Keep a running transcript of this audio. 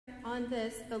On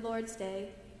this, the Lord's Day,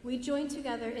 we join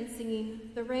together in singing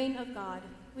The Reign of God.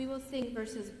 We will sing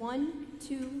verses 1,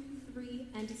 2, 3,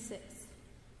 and 6.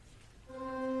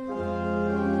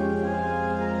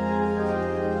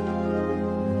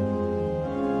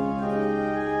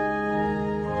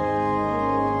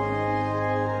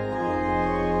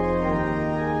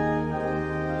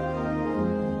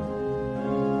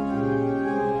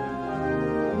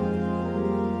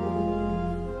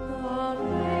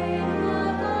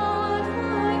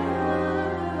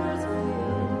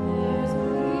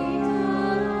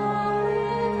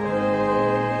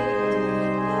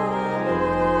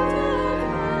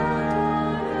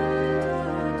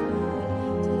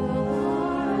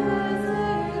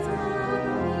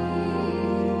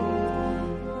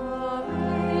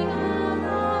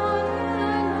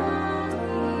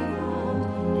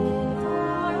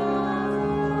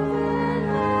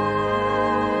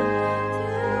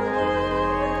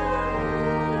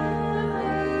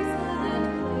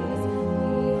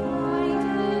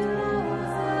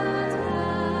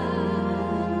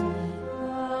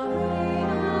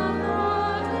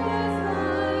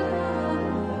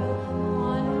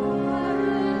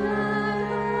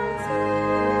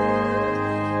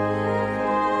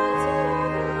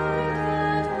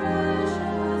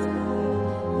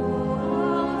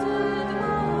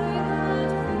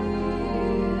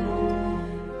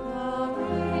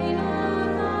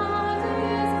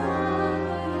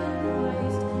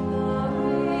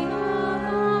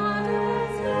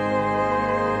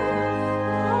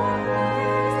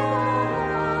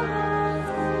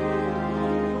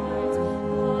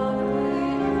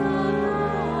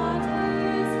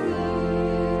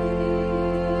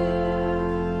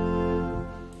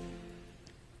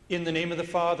 In the name of the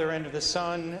Father, and of the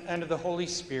Son, and of the Holy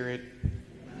Spirit,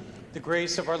 the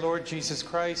grace of our Lord Jesus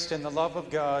Christ, and the love of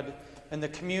God, and the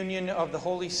communion of the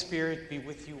Holy Spirit be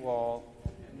with you all.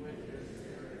 And with your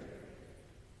spirit.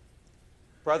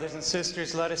 Brothers and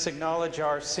sisters, let us acknowledge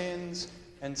our sins,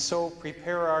 and so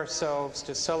prepare ourselves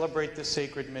to celebrate the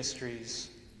sacred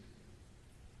mysteries.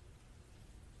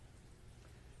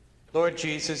 Lord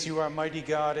Jesus, you are mighty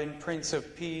God and Prince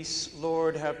of Peace.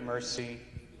 Lord, have mercy.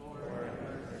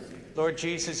 Lord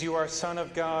Jesus, you are Son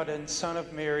of God and Son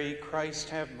of Mary. Christ,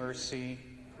 have mercy.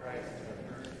 Christ,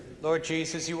 have mercy. Lord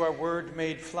Jesus, you are Word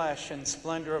made flesh and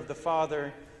splendor of the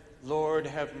Father. Lord,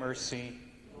 have mercy.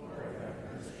 Lord, have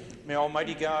mercy. May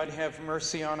Almighty God have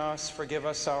mercy on us, forgive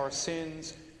us our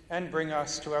sins, and bring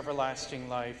us to everlasting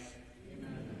life.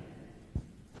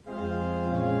 Amen.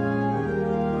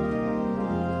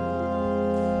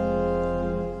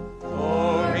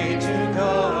 Glory to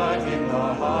God in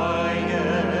the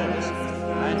highest,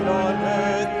 and on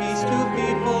earth peace to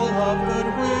people of good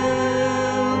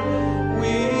will.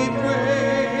 We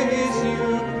praise you,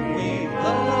 we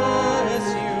bless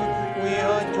you, we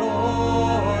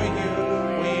adore you,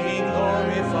 we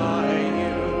glorify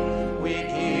you, we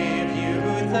give you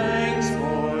thanks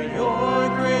for your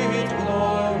great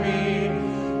glory.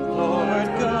 Lord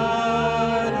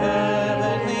God,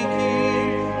 heavenly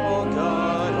King, O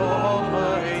God,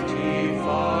 Almighty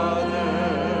Father.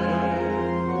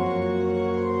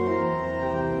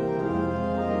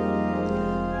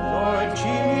 Lord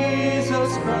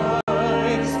Jesus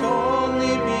Christ,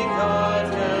 only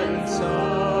begotten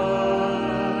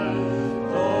Son,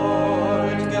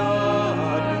 Lord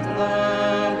God,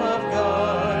 Lamb of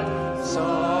God,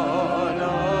 Son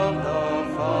of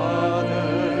the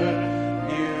Father,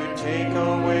 you take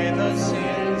away the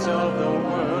sins of the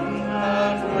world,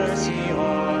 have mercy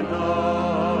on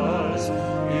us.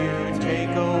 You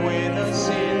take away the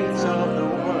sins of the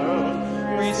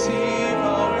world, receive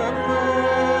our prayer.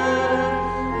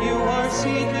 You are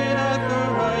seated at the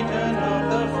right hand of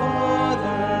the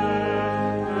Father.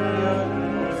 Have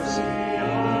mercy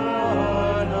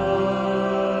on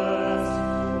us.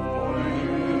 For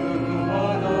you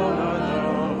alone are the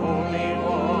Holy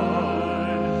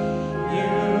One.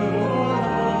 You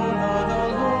alone are the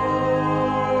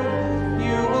Lord.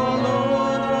 You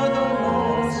alone are the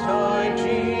Most High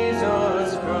Jesus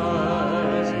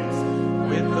Christ,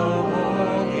 with the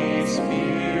Holy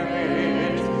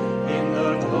Spirit, in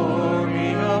the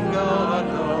glory of God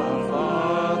the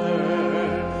Father.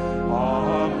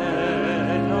 Amen.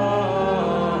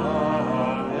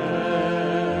 Amen.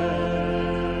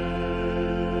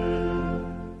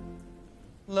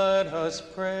 Let us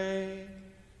pray.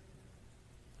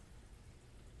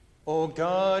 O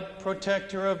God,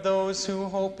 protector of those who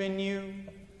hope in you,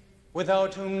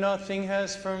 without whom nothing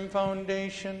has firm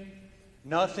foundation,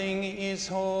 nothing is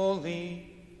holy,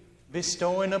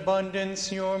 bestow in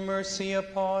abundance your mercy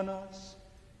upon us,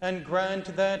 and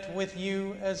grant that with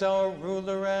you as our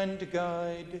ruler and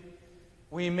guide,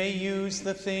 we may use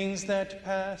the things that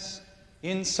pass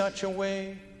in such a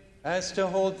way as to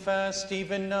hold fast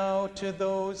even now to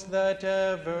those that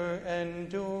ever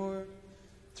endure.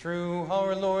 Through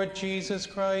our Lord Jesus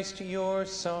Christ, your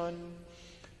Son,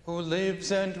 who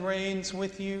lives and reigns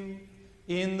with you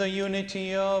in the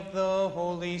unity of the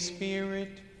Holy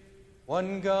Spirit,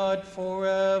 one God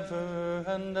forever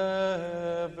and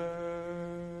ever.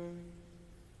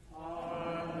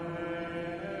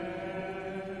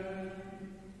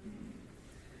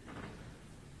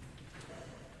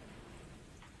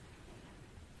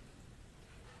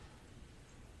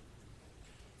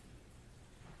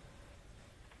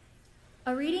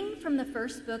 A reading from the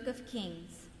first book of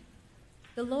Kings.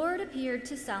 The Lord appeared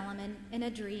to Solomon in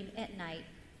a dream at night.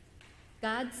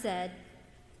 God said,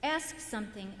 "Ask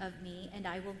something of me, and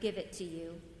I will give it to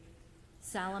you."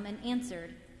 Solomon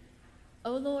answered,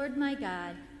 "O Lord my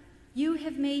God, you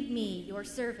have made me your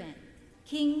servant,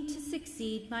 king to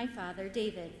succeed my father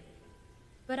David.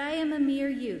 But I am a mere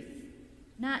youth,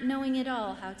 not knowing at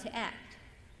all how to act.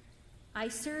 I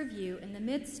serve you in the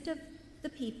midst of the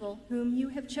people whom you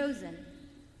have chosen,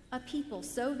 a people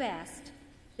so vast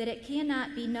that it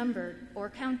cannot be numbered or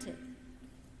counted.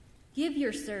 Give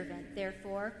your servant,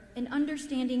 therefore, an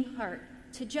understanding heart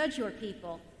to judge your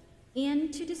people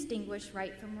and to distinguish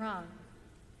right from wrong.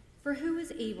 For who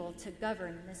is able to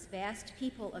govern this vast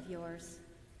people of yours?"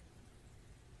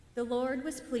 The Lord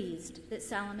was pleased that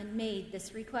Solomon made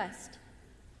this request.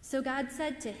 So God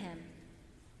said to him,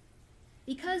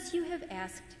 "Because you have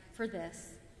asked for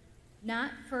this,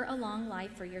 not for a long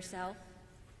life for yourself,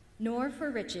 nor for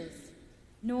riches,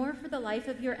 nor for the life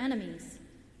of your enemies,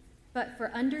 but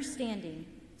for understanding,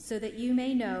 so that you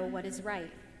may know what is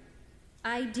right,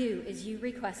 I do as you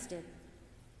requested.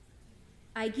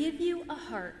 I give you a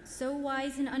heart so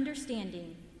wise and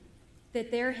understanding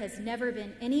that there has never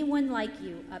been anyone like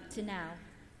you up to now,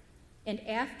 and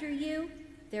after you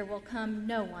there will come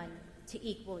no one to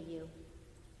equal you."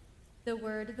 The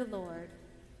word of the Lord.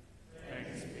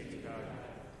 Thanks be to God.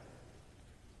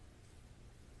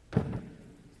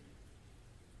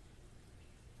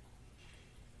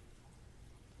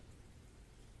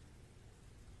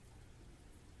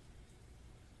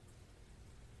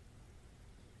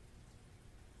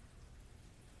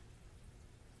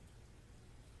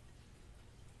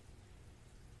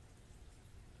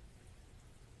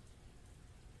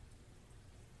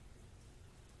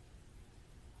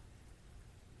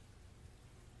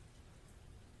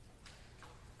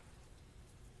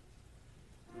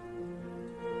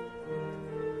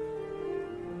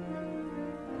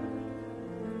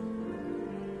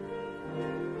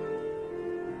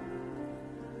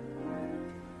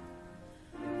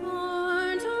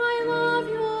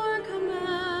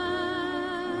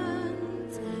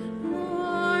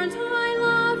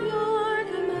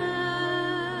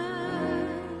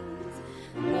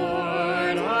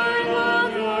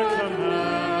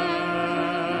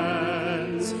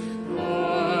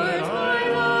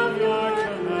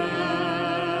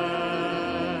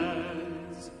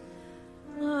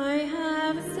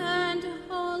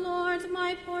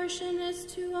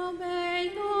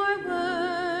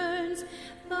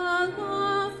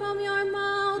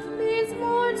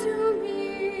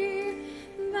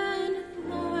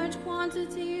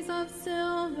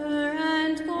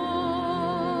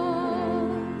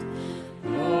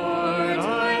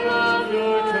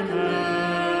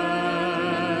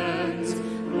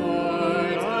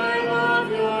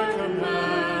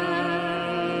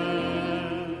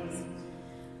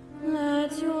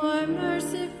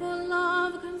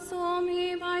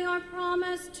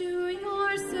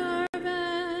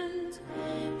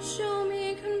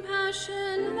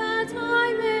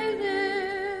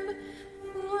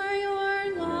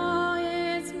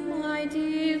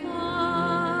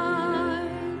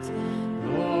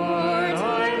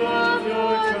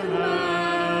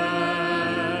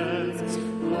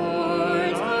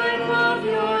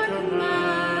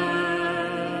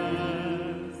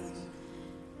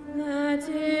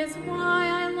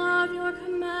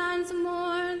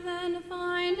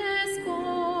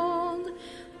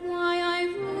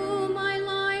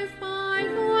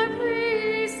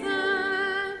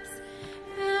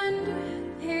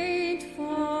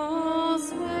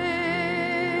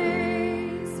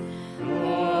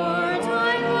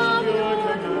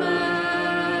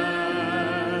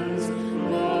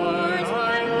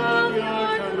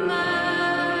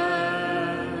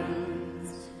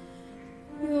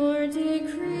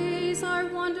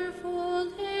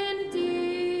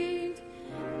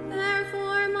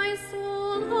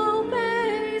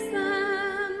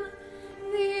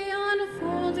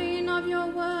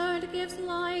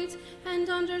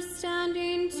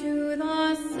 understanding to the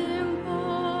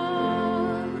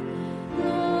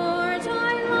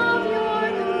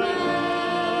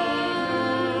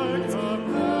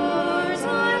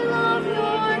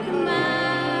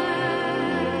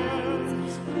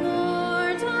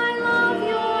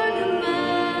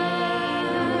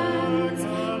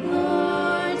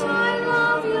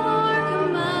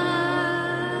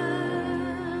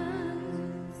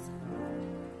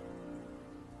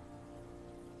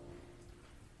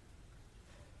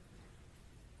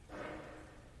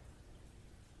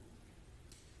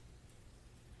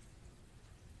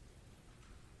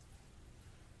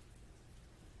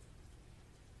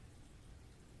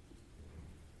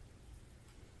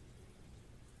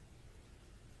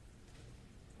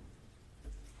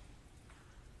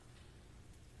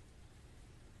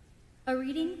A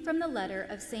reading from the letter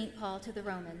of St. Paul to the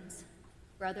Romans.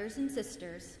 Brothers and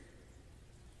sisters,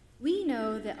 we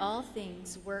know that all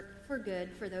things work for good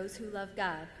for those who love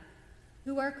God,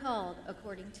 who are called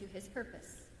according to his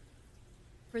purpose.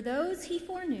 For those he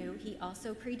foreknew, he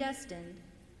also predestined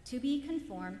to be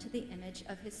conformed to the image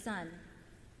of his Son,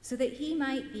 so that he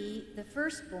might be the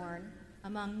firstborn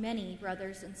among many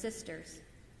brothers and sisters.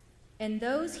 And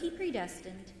those he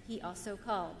predestined, he also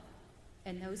called.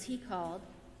 And those he called,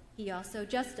 he also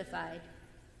justified.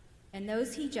 And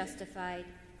those he justified,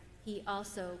 he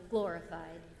also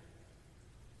glorified.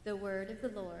 The word of the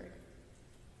Lord.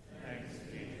 Thanks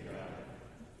be to God.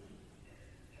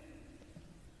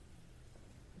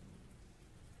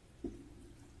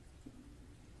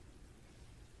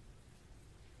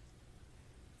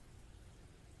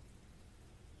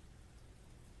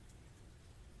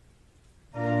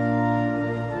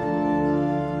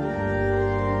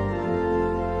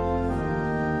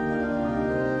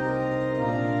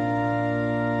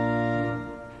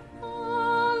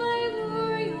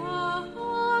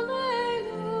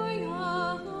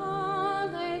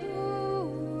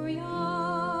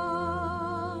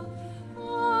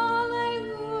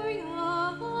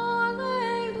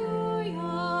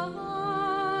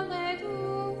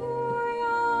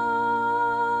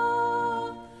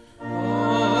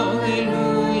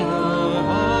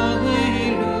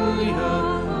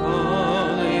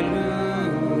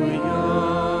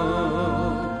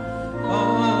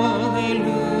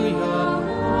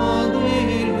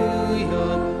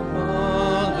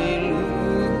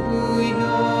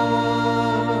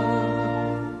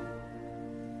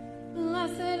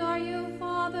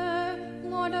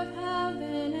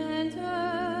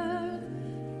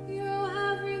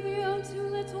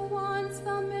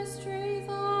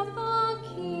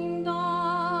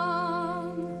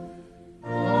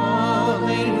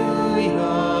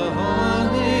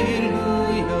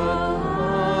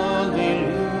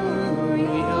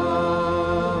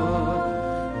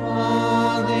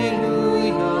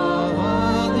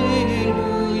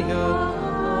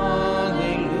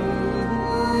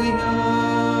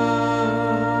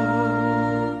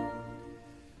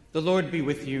 The Lord be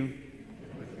with you.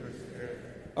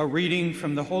 A reading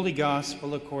from the Holy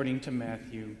Gospel according to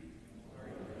Matthew.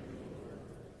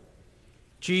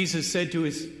 Jesus said to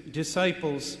his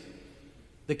disciples,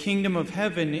 "The kingdom of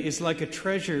heaven is like a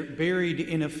treasure buried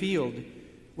in a field,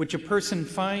 which a person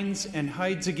finds and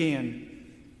hides again,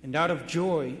 and out of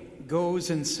joy goes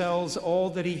and sells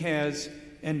all that he has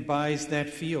and buys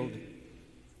that field.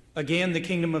 Again, the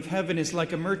kingdom of heaven is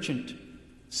like a merchant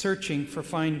searching for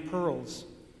fine pearls.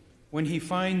 When he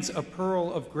finds a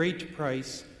pearl of great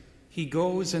price, he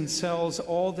goes and sells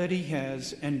all that he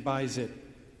has and buys it.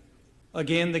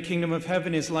 Again, the kingdom of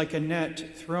heaven is like a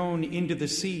net thrown into the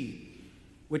sea,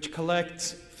 which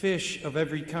collects fish of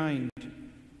every kind.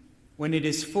 When it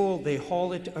is full, they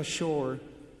haul it ashore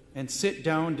and sit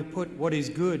down to put what is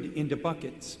good into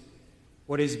buckets.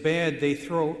 What is bad they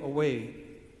throw away.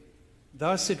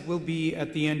 Thus it will be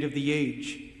at the end of the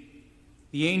age.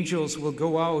 The angels will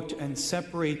go out and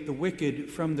separate the wicked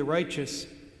from the righteous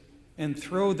and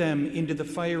throw them into the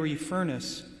fiery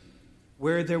furnace,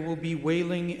 where there will be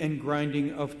wailing and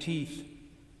grinding of teeth.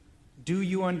 Do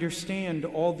you understand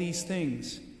all these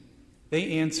things?"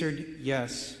 They answered,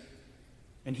 "Yes."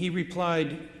 And he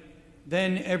replied,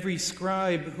 "Then every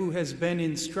scribe who has been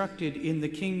instructed in the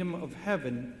kingdom of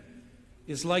heaven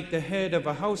is like the head of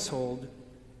a household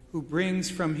who brings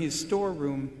from his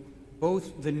storeroom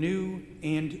both the new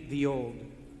and the old."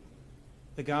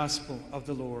 The Gospel of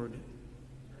the Lord.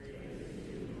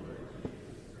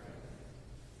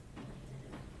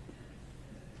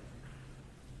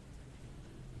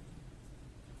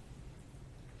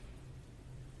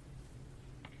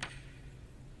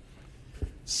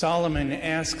 Solomon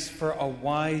asks for a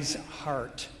wise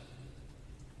heart,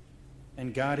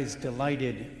 and God is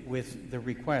delighted with the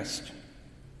request.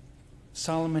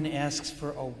 Solomon asks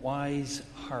for a wise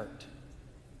heart.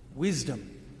 Wisdom.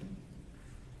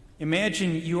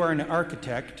 Imagine you are an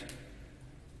architect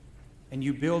and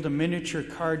you build a miniature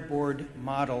cardboard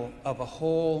model of a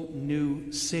whole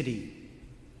new city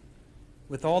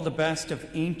with all the best of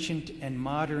ancient and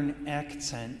modern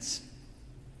accents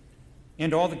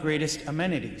and all the greatest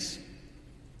amenities.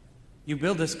 You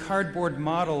build this cardboard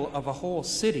model of a whole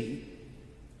city,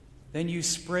 then you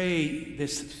spray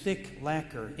this thick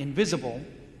lacquer, invisible,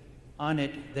 on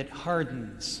it that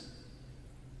hardens.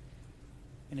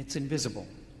 And it's invisible.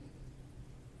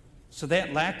 So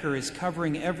that lacquer is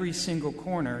covering every single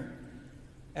corner,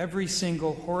 every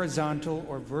single horizontal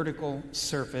or vertical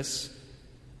surface,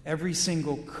 every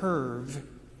single curve,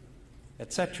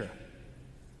 etc.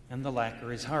 And the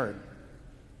lacquer is hard.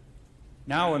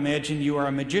 Now imagine you are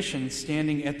a magician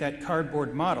standing at that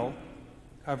cardboard model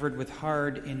covered with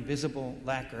hard, invisible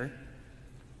lacquer,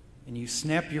 and you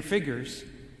snap your fingers,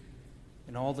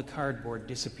 and all the cardboard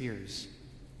disappears.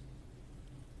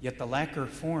 Yet the lacquer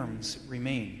forms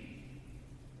remain.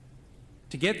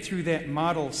 To get through that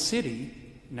model city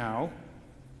now,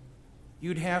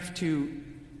 you'd have to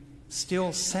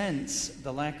still sense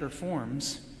the lacquer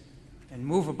forms and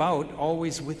move about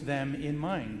always with them in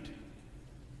mind.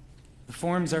 The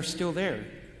forms are still there,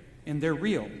 and they're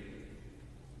real,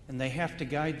 and they have to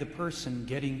guide the person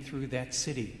getting through that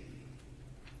city.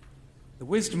 The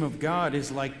wisdom of God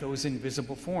is like those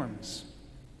invisible forms.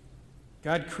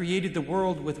 God created the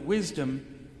world with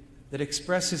wisdom that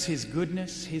expresses His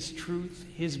goodness, His truth,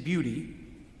 His beauty.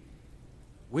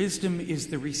 Wisdom is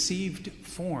the received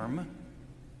form,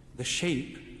 the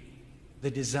shape, the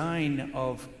design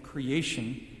of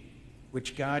creation,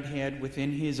 which God had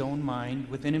within His own mind,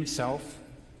 within Himself,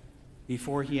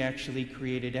 before He actually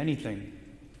created anything.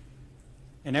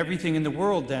 And everything in the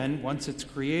world then, once it's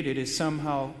created, is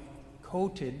somehow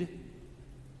coated,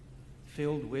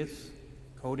 filled with,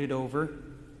 coated over,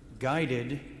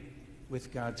 guided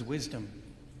with God's wisdom.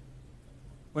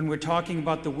 When we're talking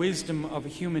about the wisdom of a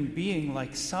human being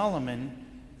like Solomon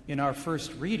in our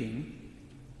first reading,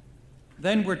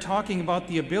 then we're talking about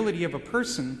the ability of a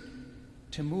person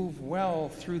to move well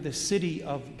through the city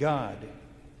of God.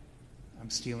 I'm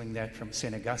stealing that from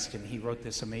St. Augustine. He wrote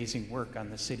this amazing work on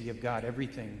the city of God,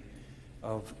 everything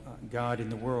of God in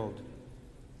the world.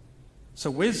 So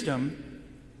wisdom,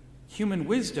 human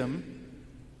wisdom,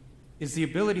 is the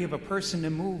ability of a person to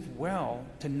move well,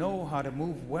 to know how to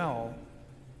move well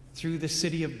through the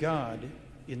city of God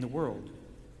in the world.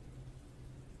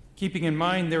 Keeping in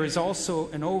mind there is also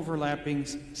an overlapping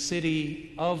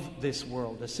city of this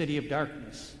world, a city of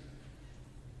darkness.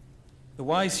 The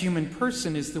wise human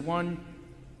person is the one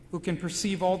who can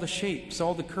perceive all the shapes,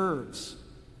 all the curves,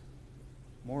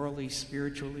 morally,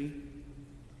 spiritually,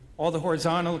 all the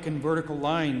horizontal and vertical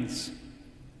lines,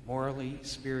 morally,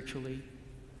 spiritually,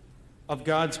 of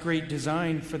God's great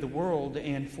design for the world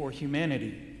and for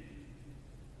humanity,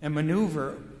 and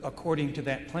maneuver according to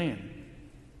that plan.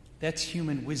 That's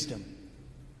human wisdom.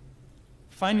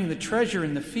 Finding the treasure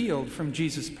in the field from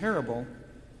Jesus' parable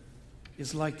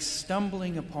is like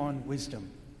stumbling upon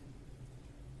wisdom.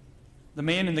 The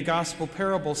man in the gospel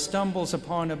parable stumbles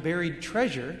upon a buried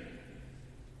treasure,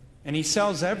 and he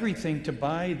sells everything to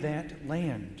buy that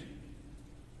land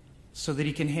so that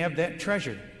he can have that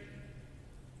treasure.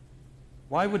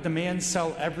 Why would the man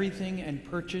sell everything and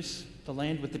purchase the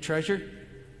land with the treasure?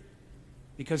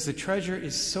 Because the treasure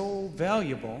is so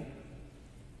valuable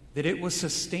that it will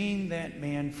sustain that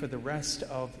man for the rest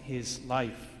of his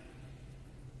life.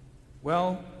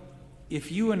 Well,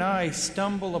 if you and I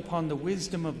stumble upon the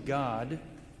wisdom of God,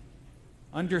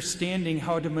 understanding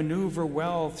how to maneuver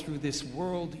well through this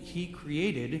world He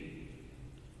created,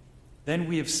 then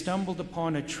we have stumbled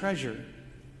upon a treasure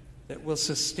that will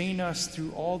sustain us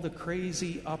through all the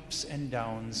crazy ups and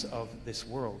downs of this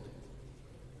world.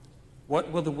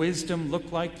 What will the wisdom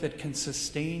look like that can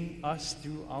sustain us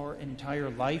through our entire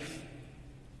life?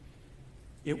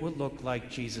 It will look like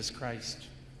Jesus Christ.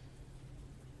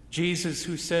 Jesus,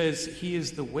 who says He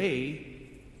is the way,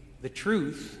 the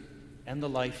truth, and the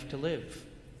life to live.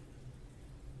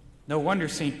 No wonder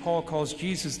St. Paul calls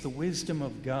Jesus the wisdom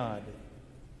of God,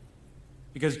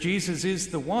 because Jesus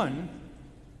is the one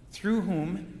through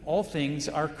whom all things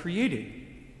are created.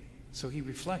 So He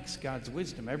reflects God's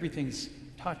wisdom. Everything's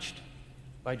touched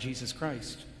by Jesus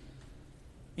Christ.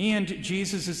 And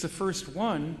Jesus is the first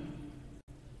one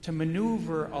to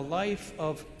maneuver a life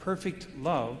of perfect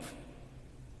love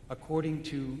according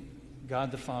to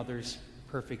God the Father's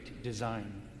perfect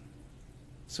design.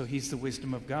 So He's the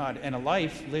wisdom of God. And a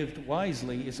life lived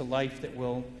wisely is a life that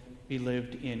will be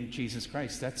lived in Jesus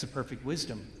Christ. That's the perfect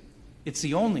wisdom. It's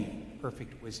the only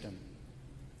perfect wisdom.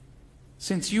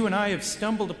 Since you and I have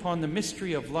stumbled upon the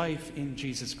mystery of life in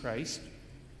Jesus Christ,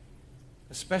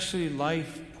 especially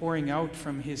life pouring out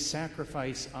from His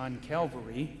sacrifice on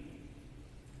Calvary,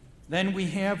 then we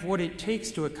have what it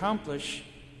takes to accomplish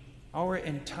our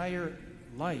entire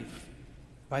life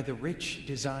by the rich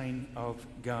design of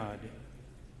God.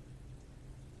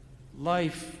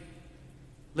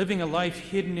 Living a life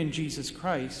hidden in Jesus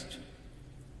Christ,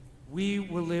 we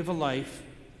will live a life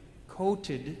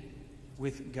coated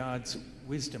with God's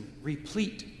wisdom,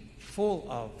 replete, full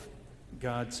of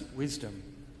God's wisdom,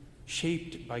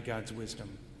 shaped by God's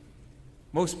wisdom.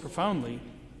 Most profoundly,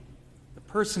 the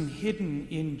person hidden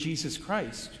in Jesus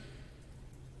Christ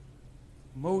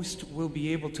most will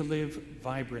be able to live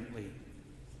vibrantly,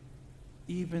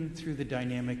 even through the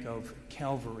dynamic of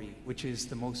Calvary, which is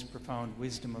the most profound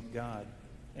wisdom of God,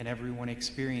 and everyone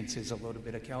experiences a little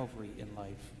bit of Calvary in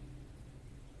life.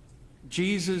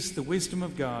 Jesus, the wisdom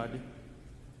of God,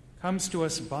 comes to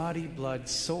us body, blood,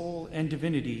 soul, and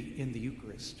divinity in the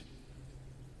Eucharist.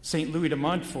 St. Louis de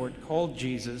Montfort called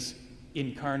Jesus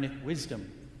incarnate wisdom,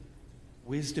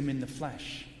 wisdom in the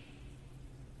flesh.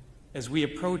 As we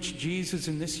approach Jesus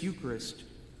in this Eucharist,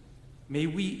 may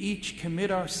we each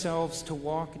commit ourselves to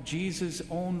walk Jesus'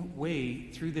 own way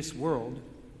through this world,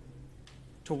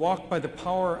 to walk by the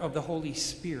power of the Holy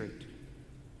Spirit.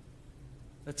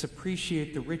 Let's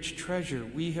appreciate the rich treasure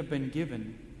we have been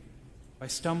given by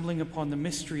stumbling upon the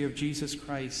mystery of Jesus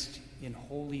Christ in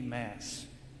Holy Mass.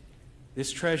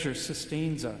 This treasure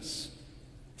sustains us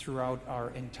throughout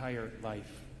our entire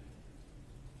life.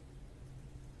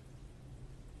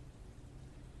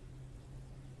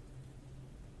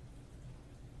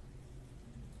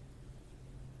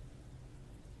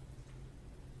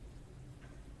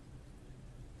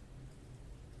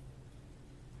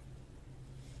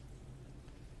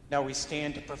 Now we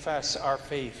stand to profess our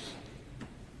faith.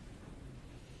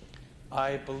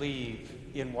 I believe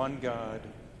in one God,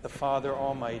 the Father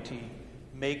Almighty,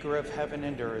 maker of heaven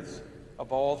and earth,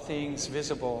 of all things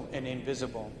visible and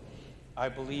invisible. I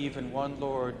believe in one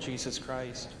Lord Jesus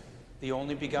Christ, the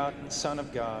only begotten Son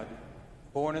of God,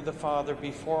 born of the Father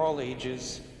before all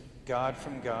ages, God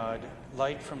from God,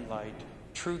 light from light,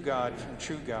 true God from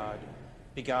true God,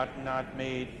 begotten, not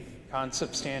made,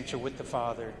 consubstantial with the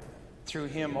Father. Through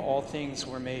him all things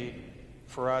were made.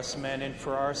 For us men and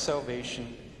for our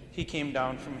salvation, he came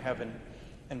down from heaven,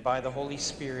 and by the Holy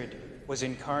Spirit was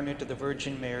incarnate of the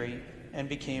Virgin Mary and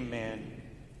became man.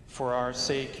 For our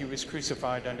sake he was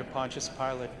crucified under Pontius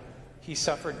Pilate. He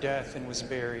suffered death and was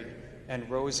buried, and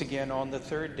rose again on the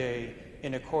third day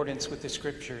in accordance with the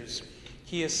Scriptures.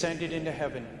 He ascended into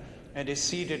heaven and is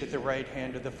seated at the right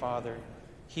hand of the Father.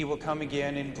 He will come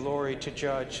again in glory to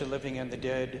judge the living and the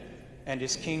dead, and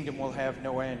his kingdom will have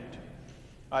no end.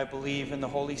 I believe in the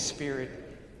Holy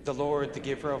Spirit, the Lord, the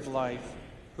giver of life,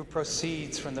 who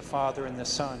proceeds from the Father and the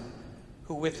Son,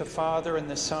 who with the Father and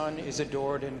the Son is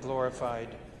adored and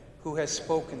glorified, who has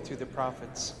spoken through the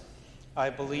prophets. I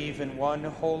believe in one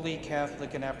holy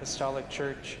Catholic and Apostolic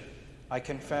Church. I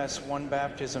confess one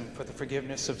baptism for the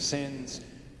forgiveness of sins,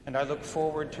 and I look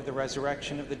forward to the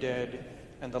resurrection of the dead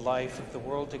and the life of the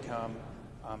world to come.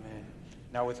 Amen.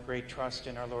 Now, with great trust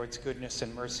in our Lord's goodness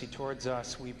and mercy towards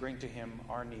us, we bring to him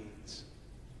our needs.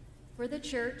 For the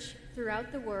Church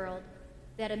throughout the world,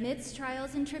 that amidst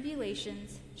trials and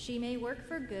tribulations, she may work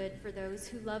for good for those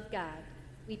who love God,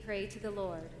 we pray to the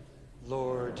Lord.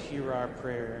 Lord, hear our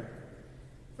prayer.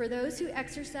 For those who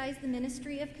exercise the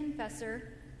ministry of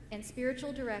confessor and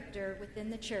spiritual director within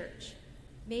the Church,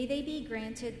 may they be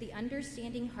granted the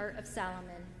understanding heart of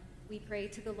Solomon, we pray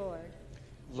to the Lord.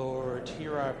 Lord,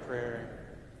 hear our prayer.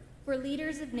 For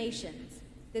leaders of nations,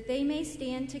 that they may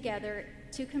stand together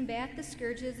to combat the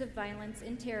scourges of violence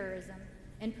and terrorism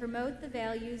and promote the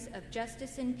values of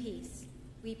justice and peace,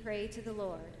 we pray to the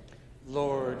Lord.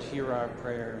 Lord, hear our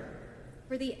prayer.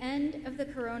 For the end of the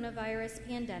coronavirus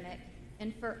pandemic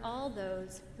and for all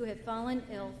those who have fallen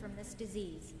ill from this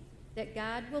disease, that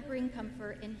God will bring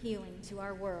comfort and healing to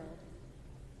our world,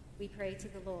 we pray to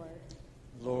the Lord.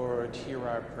 Lord, hear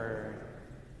our prayer.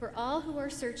 For all who are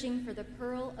searching for the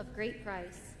pearl of great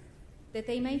price, that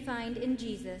they may find in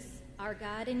Jesus, our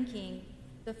God and King,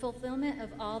 the fulfillment of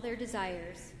all their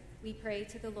desires, we pray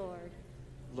to the Lord.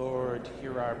 Lord,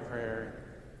 hear our prayer.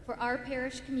 For our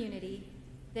parish community,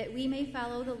 that we may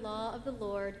follow the law of the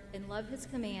Lord and love his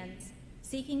commands,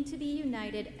 seeking to be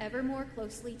united ever more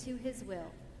closely to his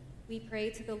will, we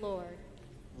pray to the Lord.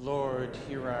 Lord,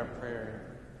 hear our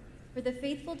prayer. For the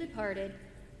faithful departed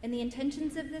and the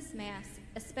intentions of this Mass,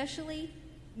 especially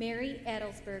Mary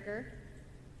Adelsberger,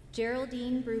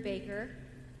 Geraldine Brubaker,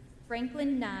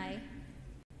 Franklin Nye,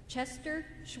 Chester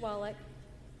Schwalek,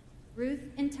 Ruth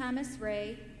and Thomas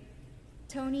Ray,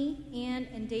 Tony, Ann,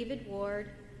 and David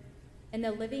Ward, and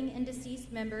the living and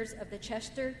deceased members of the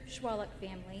Chester Schwalek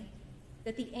family,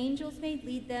 that the angels may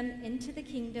lead them into the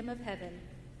kingdom of heaven,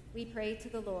 we pray to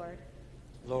the Lord.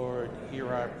 Lord,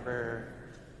 hear our prayer.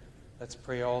 Let's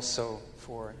pray also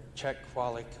for Czech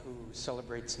Walik, who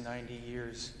celebrates 90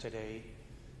 years today,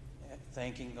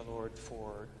 thanking the Lord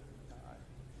for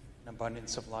an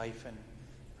abundance of life and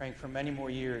praying for many more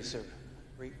years of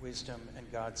great wisdom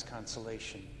and God's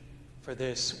consolation. For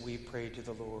this, we pray to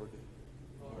the Lord.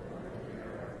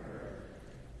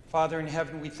 Father in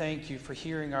heaven, we thank you for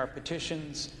hearing our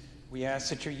petitions. We ask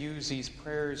that you use these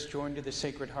prayers joined to the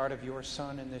Sacred Heart of your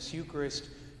Son in this Eucharist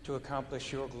to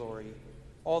accomplish your glory.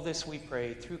 All this we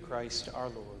pray through Christ our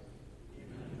Lord.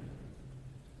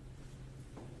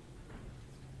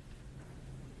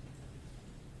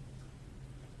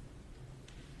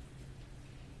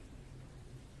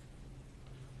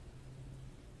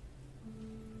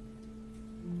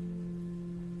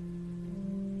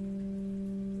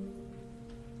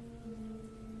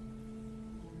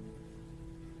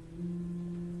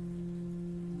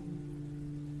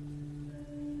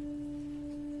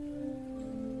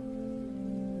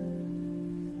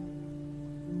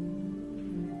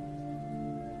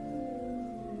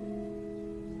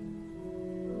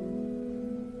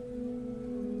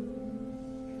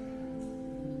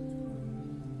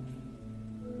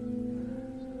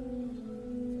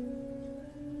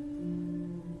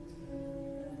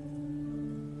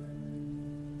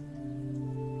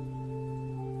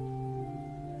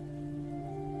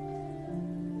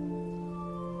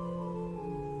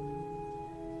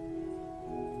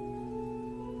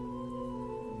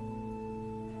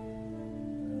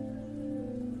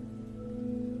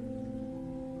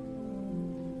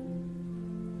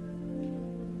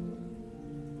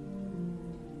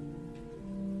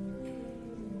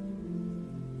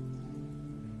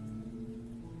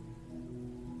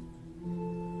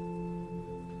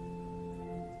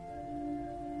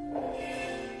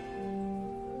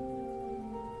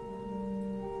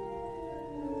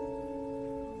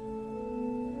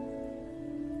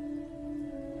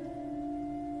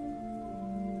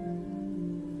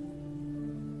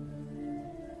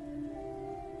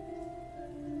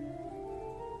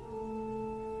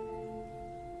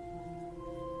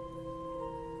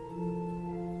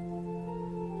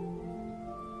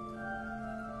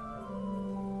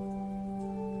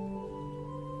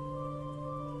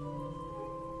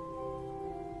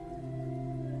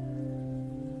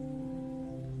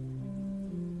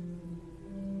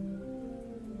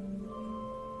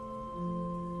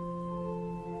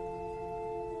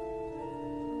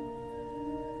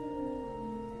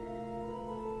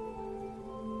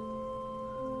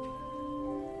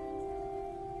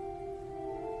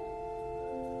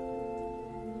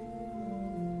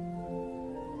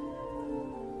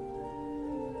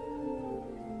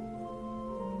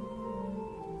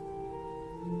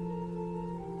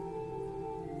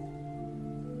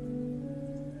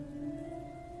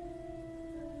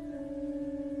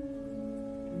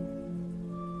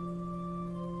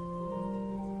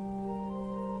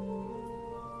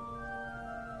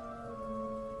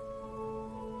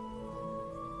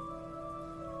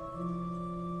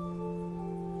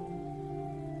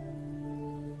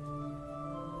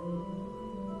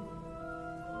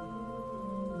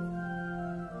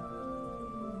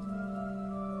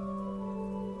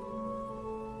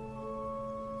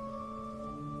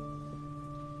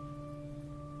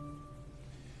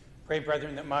 Pray,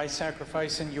 brethren, that my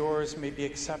sacrifice and yours may be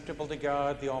acceptable to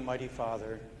God, the Almighty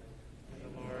Father. May the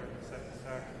Lord accept the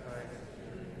sacrifice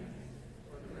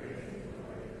for the praise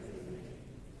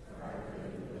of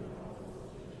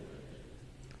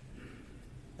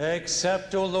the Lord.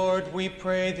 Accept, O Lord, we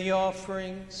pray, the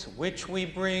offerings which we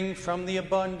bring from the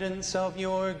abundance of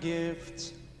your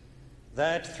gifts,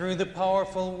 that through the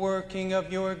powerful working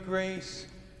of your grace,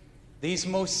 these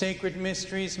most sacred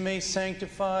mysteries may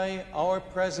sanctify our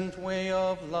present way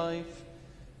of life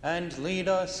and lead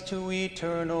us to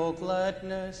eternal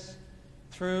gladness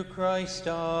through Christ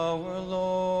our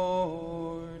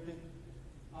Lord.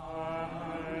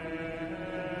 Amen.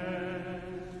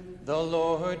 The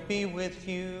Lord be with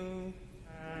you.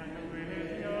 And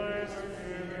with your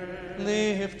spirit,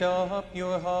 Lift up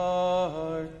your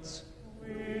hearts. we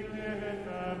lift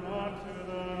them up to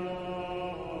the Lord.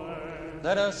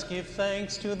 Let us give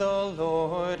thanks to the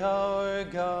Lord our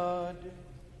God.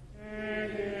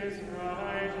 It is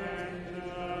right and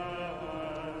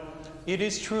just. It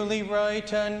is truly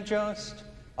right and just,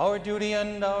 our duty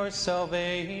and our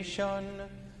salvation,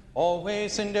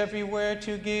 always and everywhere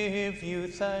to give you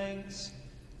thanks,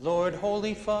 Lord,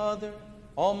 Holy Father,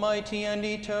 Almighty and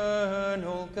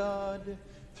eternal God,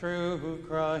 through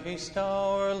Christ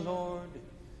our Lord.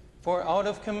 For out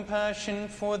of compassion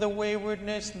for the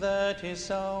waywardness that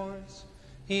is ours,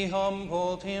 he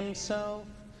humbled himself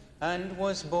and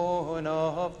was born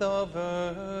of the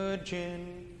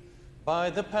Virgin.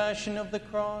 By the passion of the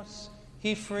cross,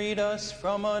 he freed us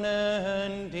from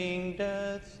unending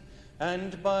death,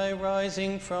 and by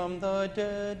rising from the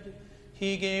dead,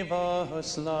 he gave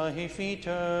us life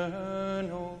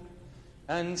eternal.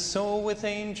 And so with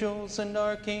angels and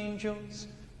archangels,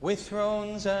 with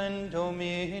thrones and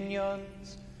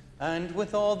dominions, and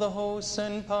with all the hosts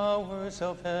and powers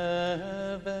of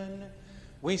heaven,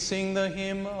 we sing the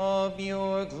hymn of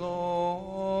your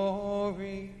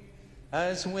glory.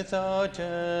 as without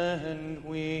end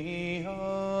we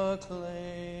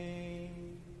acclaim.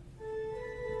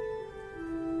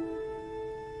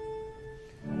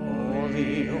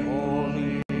 Holy,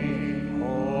 holy,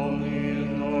 holy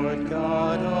Lord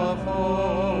God of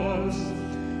hosts,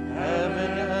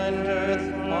 heaven and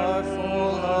earth are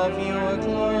full of your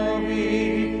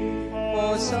glory.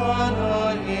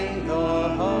 Hosanna in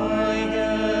the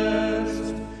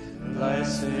highest.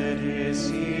 Blessed is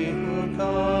he who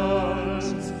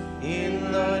comes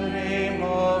in the name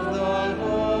of the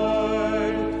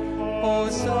Lord.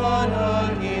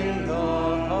 Hosanna in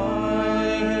the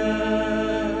highest.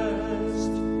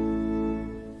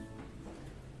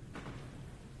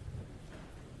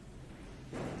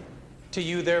 To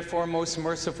you, therefore, most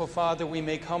merciful Father, we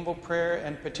make humble prayer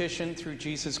and petition through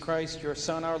Jesus Christ, your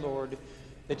Son, our Lord,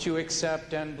 that you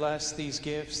accept and bless these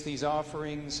gifts, these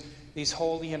offerings, these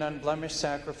holy and unblemished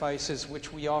sacrifices,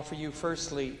 which we offer you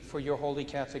firstly for your holy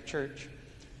Catholic Church.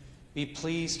 Be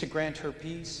pleased to grant her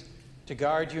peace, to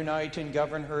guard, unite, and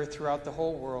govern her throughout the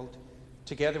whole world,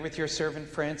 together with your servant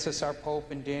Francis, our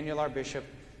Pope, and Daniel, our Bishop,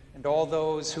 and all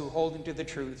those who, holding to the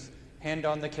truth, hand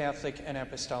on the Catholic and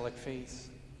Apostolic faith.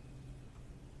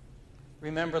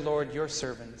 Remember, Lord, your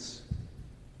servants,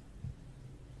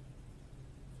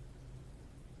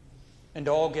 and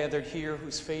all gathered here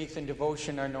whose faith and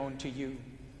devotion are known to you.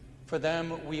 For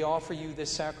them we offer you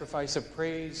this sacrifice of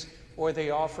praise, or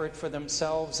they offer it for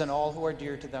themselves and all who are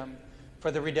dear to them, for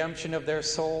the redemption of their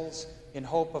souls, in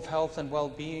hope of health and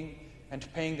well-being,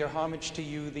 and paying their homage to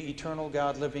you, the eternal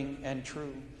God, living and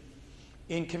true.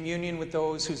 In communion with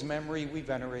those whose memory we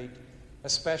venerate,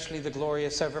 especially the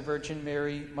glorious ever Virgin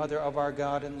Mary, Mother of our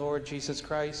God and Lord Jesus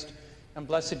Christ, and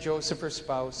blessed Joseph, her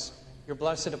spouse, your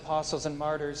blessed apostles and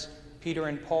martyrs, Peter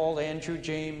and Paul, Andrew,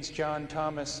 James, John,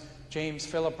 Thomas, James,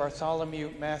 Philip,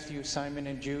 Bartholomew, Matthew, Simon,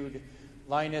 and Jude,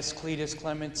 Linus, Cletus,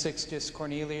 Clement, Sixtus,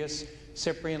 Cornelius,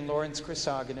 Cyprian, Lawrence,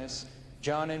 Chrysogonus,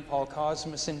 John and Paul,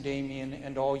 Cosmas and Damian,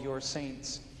 and all your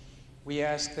saints. We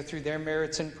ask that through their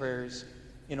merits and prayers,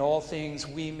 in all things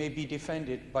we may be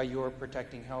defended by your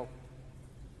protecting help.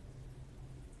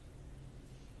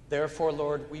 Therefore,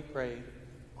 Lord, we pray,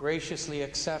 graciously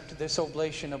accept this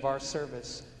oblation of our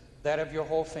service, that of your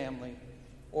whole family.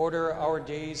 Order our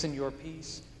days in your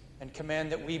peace, and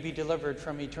command that we be delivered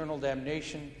from eternal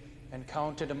damnation and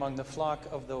counted among the flock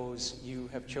of those you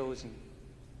have chosen.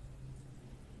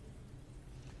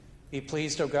 Be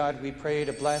pleased, O God, we pray,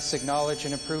 to bless, acknowledge,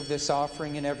 and approve this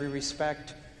offering in every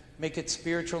respect. Make it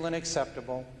spiritual and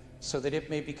acceptable, so that it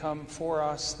may become for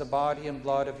us the body and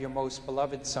blood of your most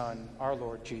beloved Son, our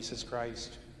Lord Jesus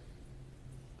Christ.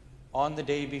 On the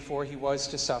day before he was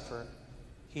to suffer,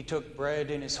 he took bread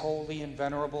in his holy and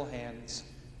venerable hands,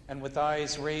 and with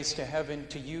eyes raised to heaven,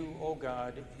 to you, O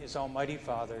God, his almighty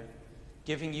Father,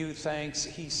 giving you thanks,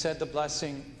 he said the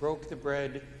blessing, broke the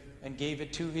bread, and gave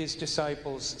it to his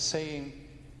disciples, saying,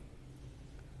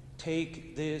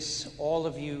 "Take this, all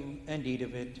of you, and eat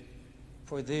of it,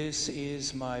 for this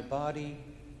is my body,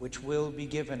 which will be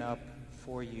given up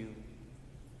for you."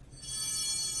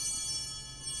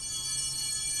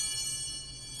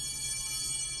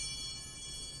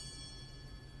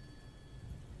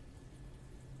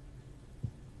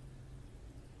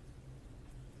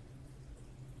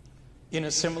 In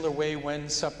a similar way, when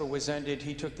supper was ended,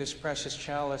 he took this precious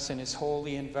chalice in his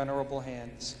holy and venerable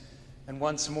hands, and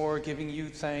once more, giving you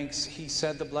thanks, he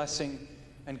said the blessing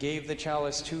and gave the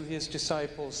chalice to his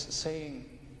disciples, saying,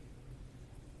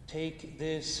 "Take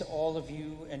this, all of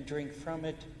you, and drink from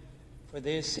it, for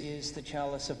this is the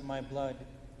chalice of my blood,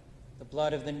 the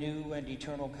blood of the new and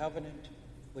eternal covenant,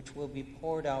 which will be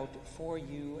poured out for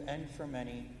you and for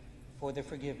many for the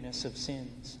forgiveness of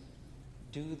sins.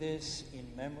 Do this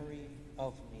in memory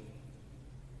of me."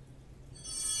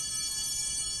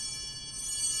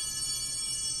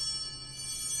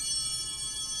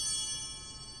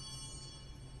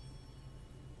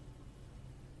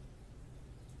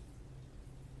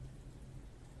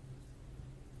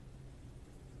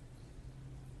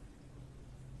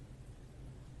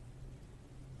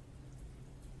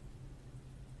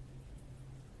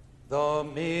 The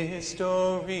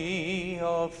mystery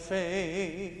of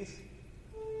faith.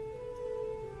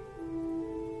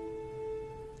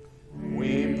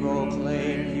 We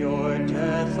proclaim your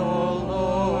death, O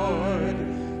Lord,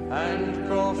 and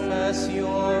profess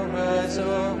your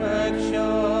resurrection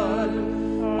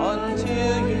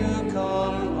until you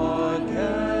come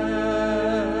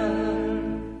again.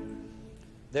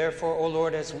 Therefore, O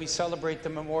Lord, as we celebrate the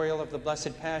memorial of the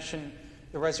Blessed Passion,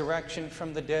 the resurrection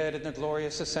from the dead, and the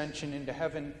glorious ascension into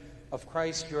heaven of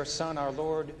Christ, your Son, our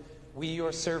Lord, we,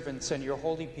 your servants and your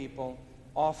holy people,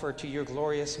 offer to your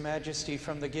glorious majesty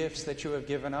from the gifts that you have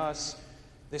given us,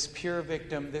 this pure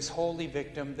victim, this holy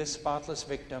victim, this spotless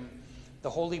victim, the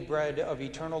holy bread of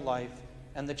eternal life,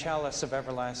 and the chalice of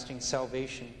everlasting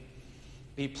salvation.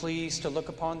 Be pleased to look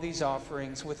upon these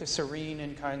offerings with a serene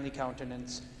and kindly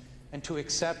countenance, and to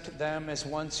accept them as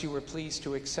once you were pleased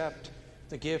to accept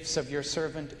the gifts of your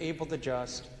servant Abel the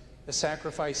just, the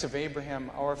sacrifice of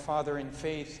Abraham, our father in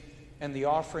faith, and the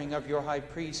offering of your high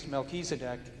priest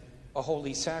Melchizedek, a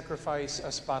holy sacrifice,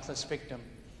 a spotless victim.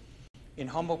 In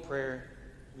humble prayer,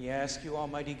 we ask you,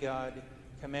 Almighty God,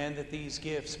 command that these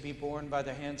gifts be borne by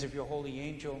the hands of your holy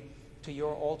angel to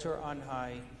your altar on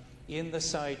high, in the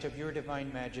sight of your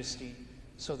divine majesty,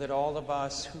 so that all of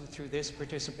us who through this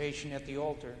participation at the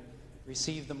altar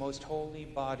receive the most holy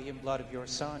body and blood of your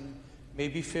Son may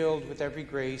be filled with every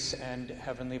grace and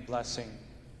heavenly blessing.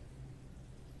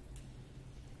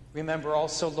 Remember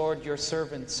also, Lord, your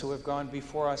servants who have gone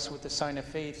before us with the sign of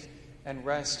faith and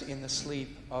rest in the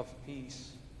sleep of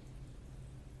peace.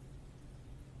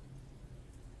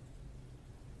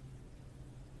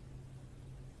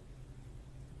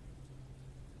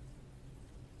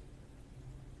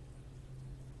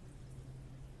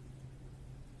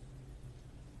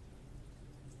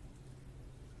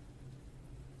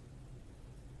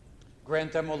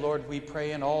 Grant them, O Lord, we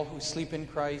pray, and all who sleep in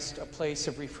Christ, a place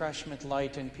of refreshment,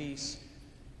 light, and peace.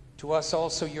 To us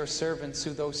also, your servants,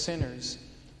 who though sinners,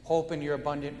 hope in your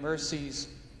abundant mercies,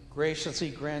 graciously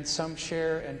grant some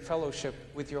share and fellowship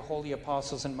with your holy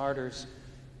apostles and martyrs,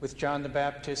 with John the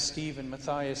Baptist, Stephen,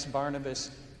 Matthias,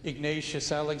 Barnabas,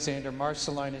 Ignatius, Alexander,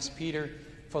 Marcellinus, Peter,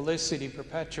 Felicity,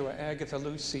 Perpetua, Agatha,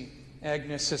 Lucy,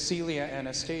 Agnes, Cecilia,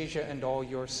 Anastasia, and all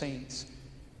your saints.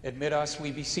 Admit us, we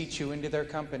beseech you, into their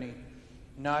company,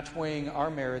 not weighing our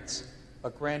merits,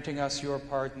 but granting us your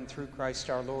pardon through Christ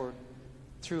our Lord,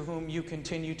 through whom you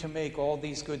continue to make all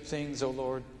these good things, O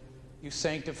Lord. You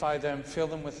sanctify them, fill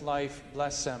them with life,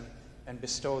 bless them, and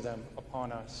bestow them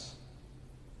upon us.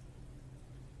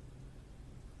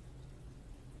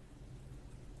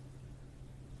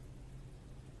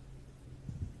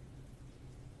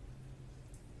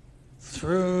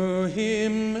 Through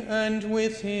him, and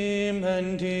with him,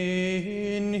 and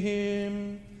in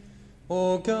him,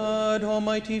 O God,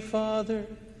 Almighty Father,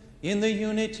 in the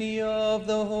unity of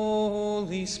the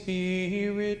Holy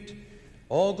Spirit,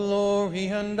 all glory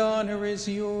and honor is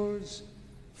yours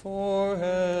forever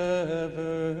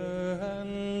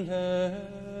and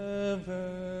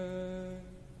ever.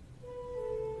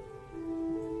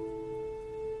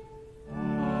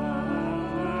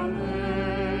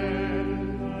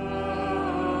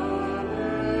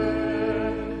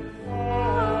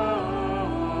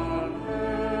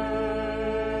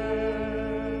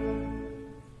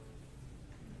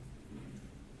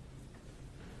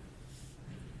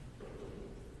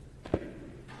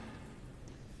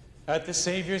 At the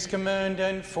Savior's command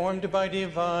and formed by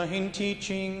divine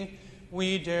teaching,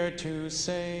 we dare to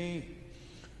say,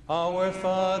 Our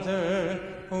Father,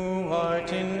 who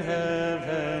art in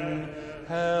heaven,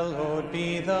 hallowed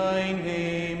be thy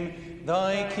name.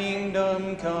 Thy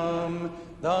kingdom come,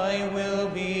 thy will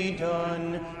be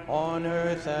done, on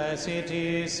earth as it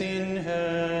is in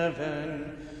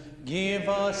heaven. Give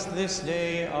us this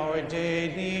day our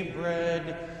daily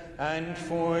bread, and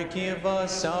forgive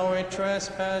us our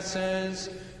trespasses,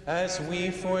 as we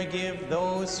forgive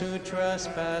those who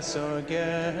trespass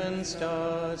against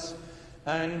us.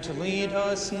 And lead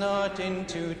us not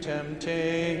into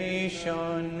temptation,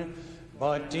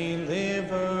 but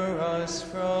deliver us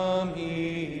from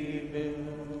evil.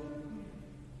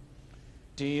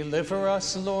 Deliver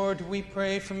us, Lord, we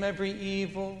pray, from every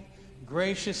evil.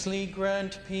 Graciously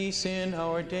grant peace in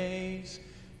our days,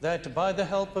 that by the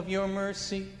help of your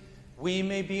mercy we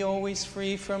may be always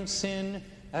free from sin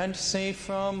and safe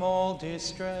from all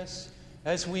distress,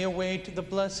 as we await the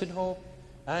blessed hope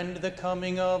and the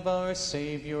coming of our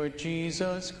Savior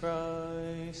Jesus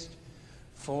Christ.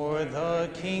 For the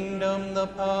kingdom, the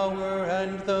power,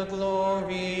 and the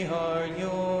glory are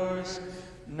yours,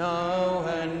 now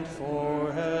and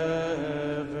forever.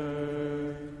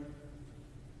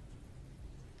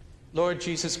 Lord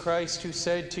Jesus Christ, who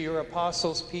said to your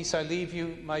apostles, Peace I leave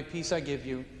you, my peace I give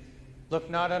you, look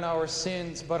not on our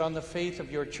sins, but on the faith of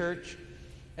your church,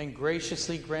 and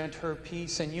graciously grant her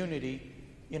peace and unity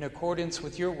in accordance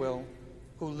with your will,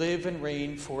 who live and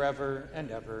reign forever and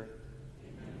ever.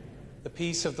 Amen. The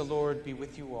peace of the Lord be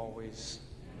with you always.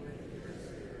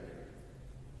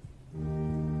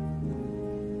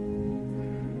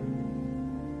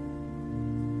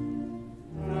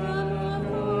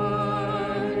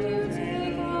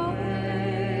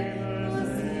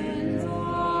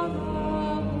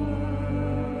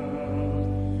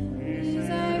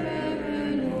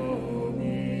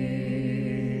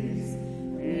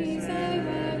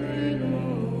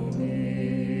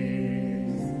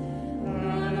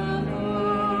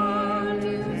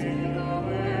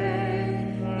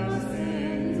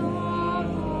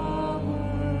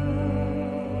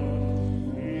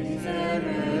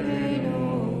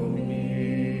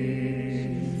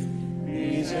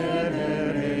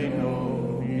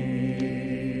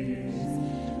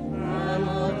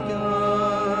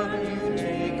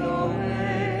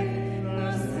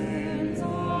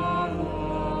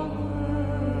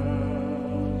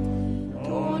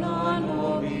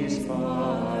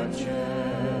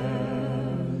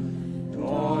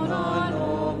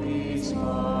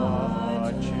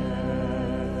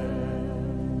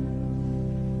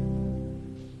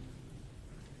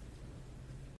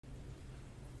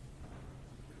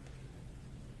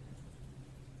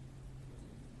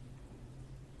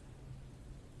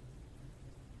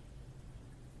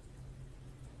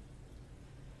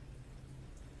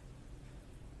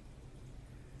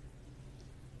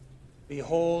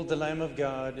 Behold the Lamb of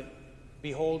God.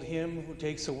 Behold him who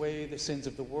takes away the sins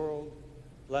of the world.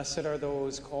 Blessed are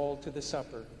those called to the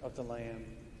supper of the Lamb.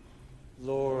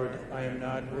 Lord, I am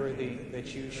not worthy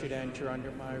that you should enter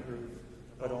under my roof,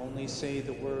 but only say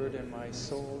the word, and my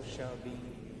soul shall be healed.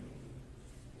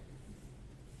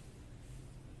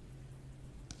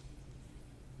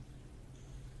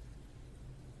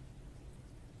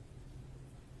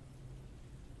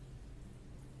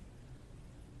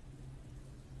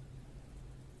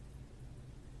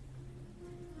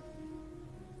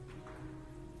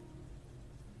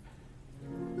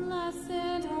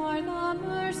 Blessed are the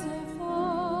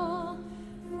merciful,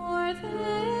 for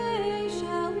they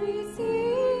shall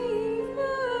receive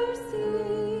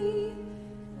mercy.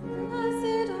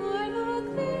 Blessed are the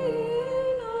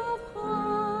clean of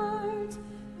heart,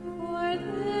 for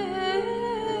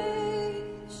they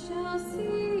shall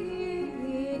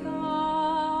see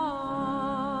God.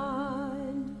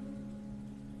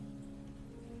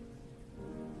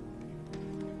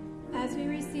 As we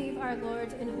receive our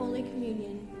Lord in Holy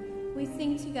Communion, we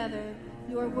sing together,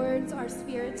 "Your words are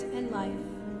spirit and life."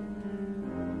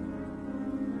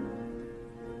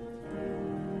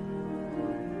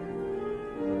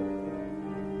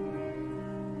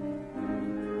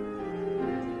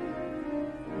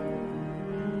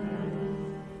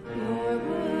 Your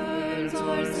words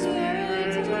are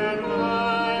spirit and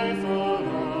life, O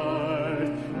Lord,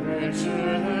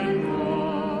 richer than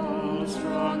gold,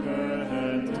 stronger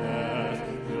than death.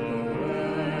 Your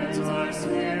words are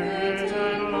spirit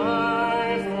and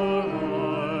life, O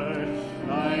Lord,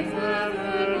 life everlasting.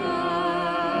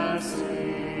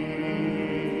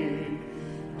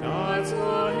 God's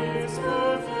law is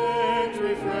perfect,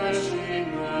 refreshing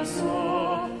the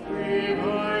soul,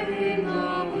 reviving the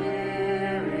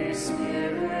weary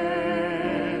spirit.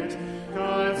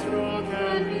 God's rule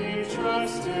can be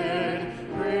trusted,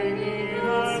 bringing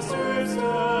us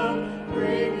wisdom,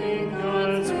 bringing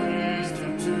God's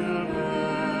wisdom to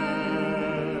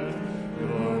bear.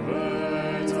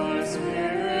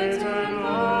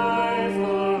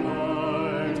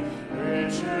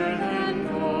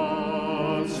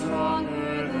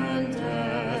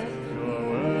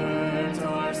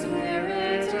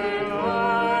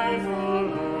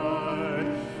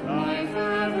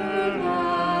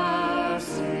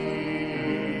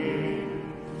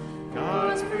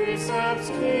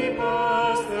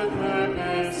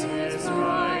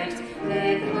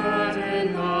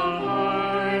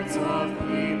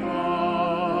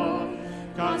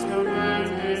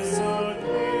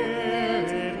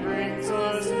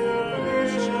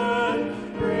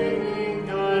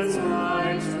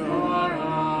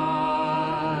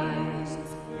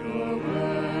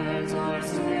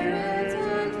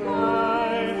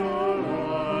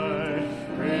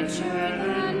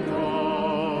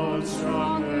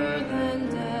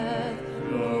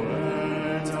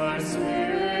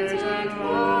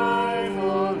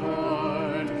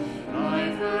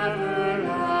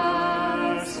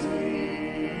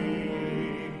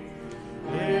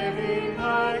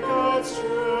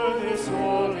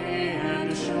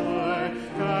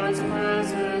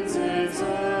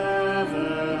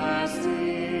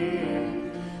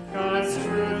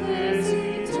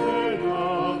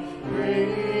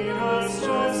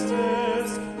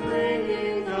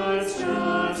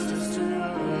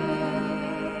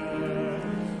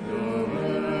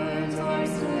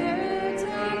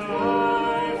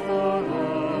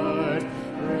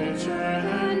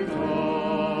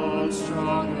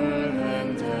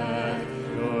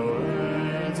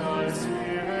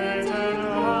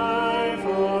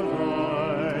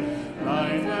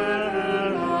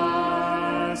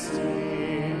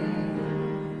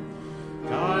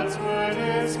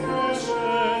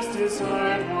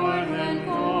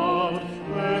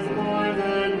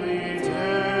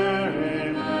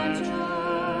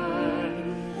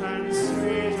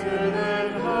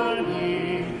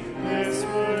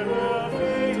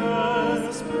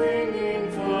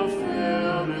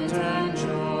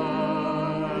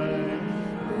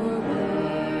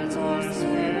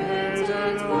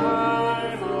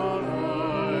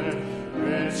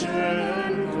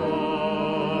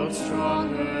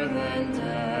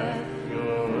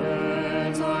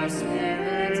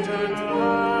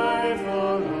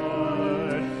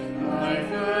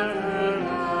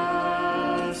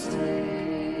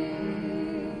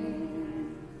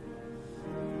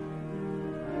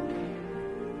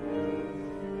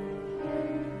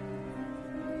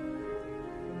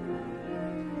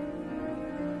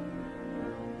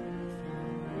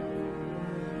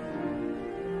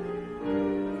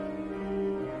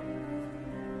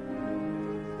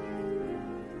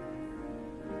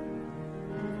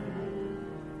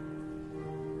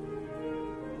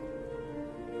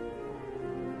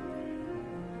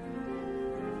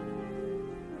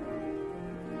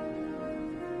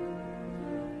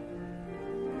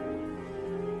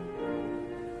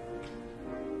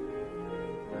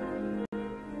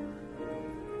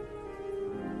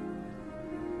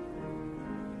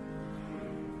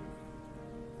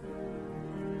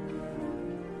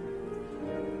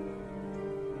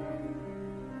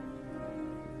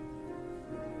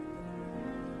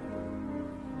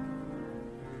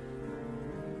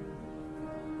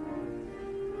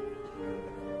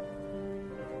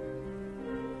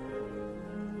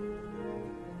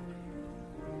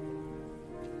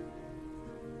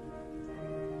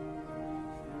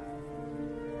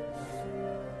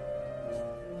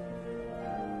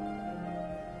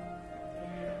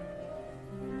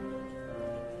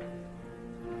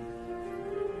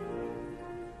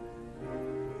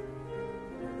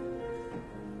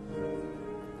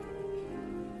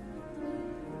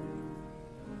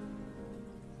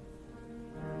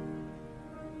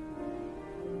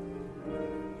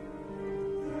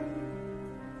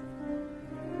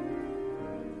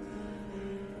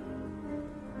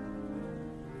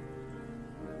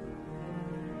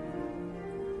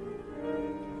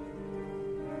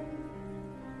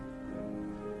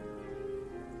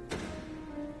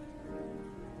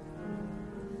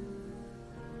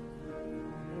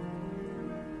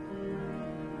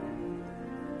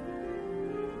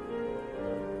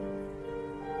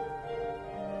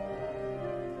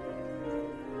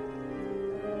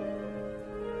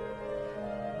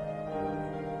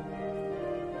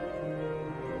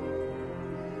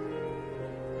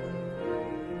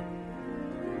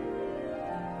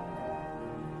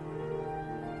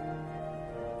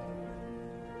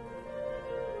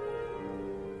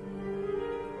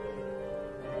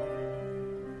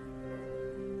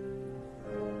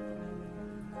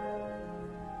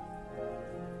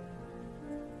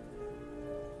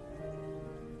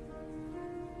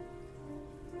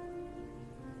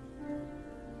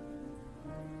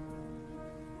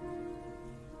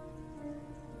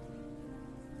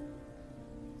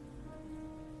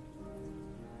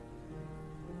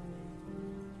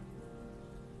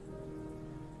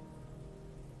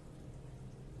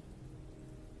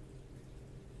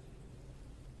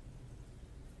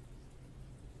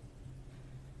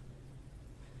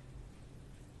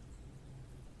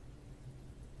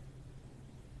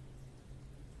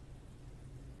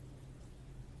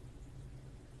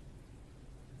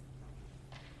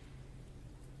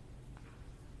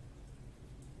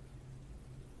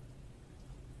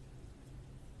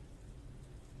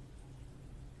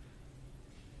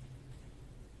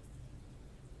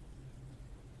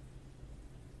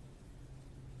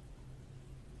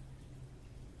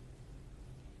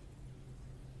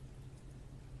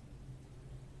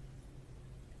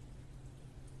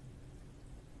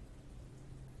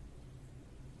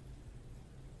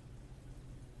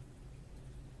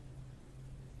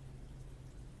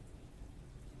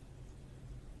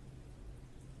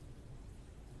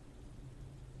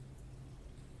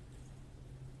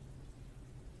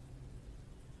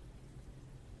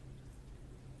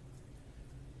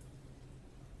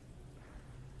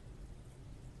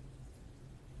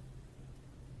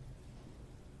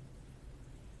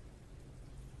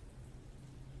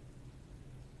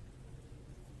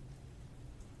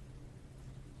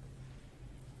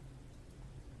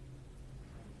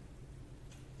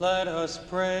 Let us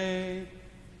pray.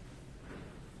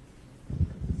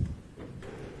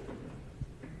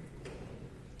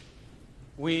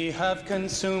 We have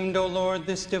consumed, O Lord,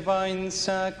 this divine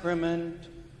sacrament,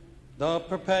 the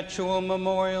perpetual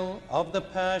memorial of the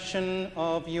passion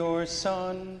of your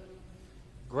Son.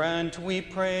 Grant, we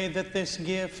pray, that this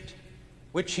gift,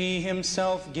 which he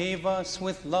himself gave us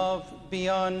with love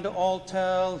beyond all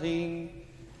telling,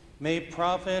 may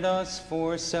profit us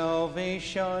for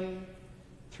salvation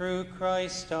through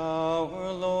Christ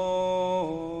our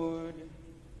Lord.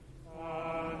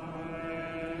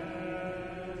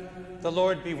 The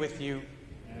Lord be with you.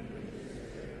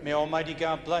 May Almighty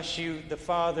God bless you, the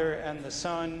Father, and the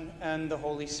Son, and the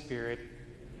Holy Spirit.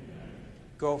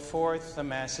 Go forth, the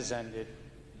Mass is ended.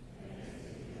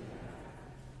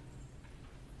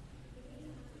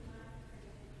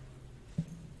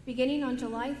 Beginning on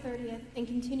July 30th and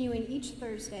continuing each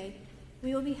Thursday,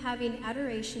 we will be having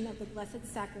adoration of the Blessed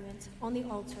Sacrament on the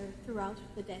altar throughout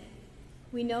the day.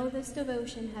 We know this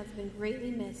devotion has been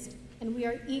greatly missed, and we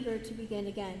are eager to begin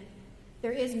again.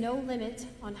 There is no limit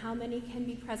on how many can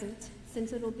be present,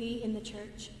 since it will be in the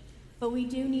church, but we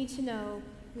do need to know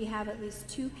we have at least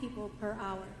 2 people per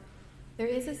hour. There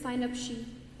is a sign-up sheet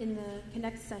in the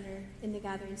Connect Center in the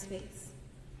gathering space.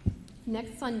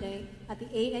 Next Sunday at the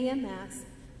 8 a.m. Mass,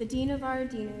 the Dean of our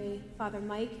Deanery, Father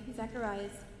Mike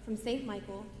Zacharias from St.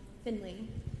 Michael, Finley,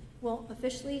 will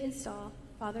officially install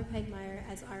Father Poggemeyer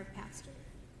as our pastor.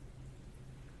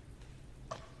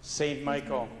 Saint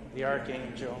Michael, the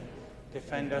Archangel,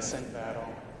 defend us in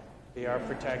battle. Be our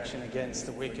protection against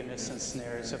the wickedness and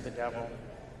snares of the devil.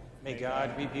 May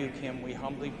God rebuke him, we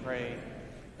humbly pray.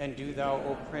 And do thou,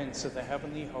 O Prince of the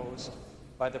heavenly host,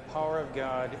 by the power of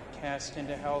God, cast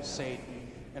into hell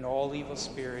Satan and all evil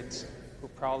spirits who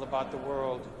prowl about the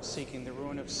world, seeking the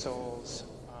ruin of souls.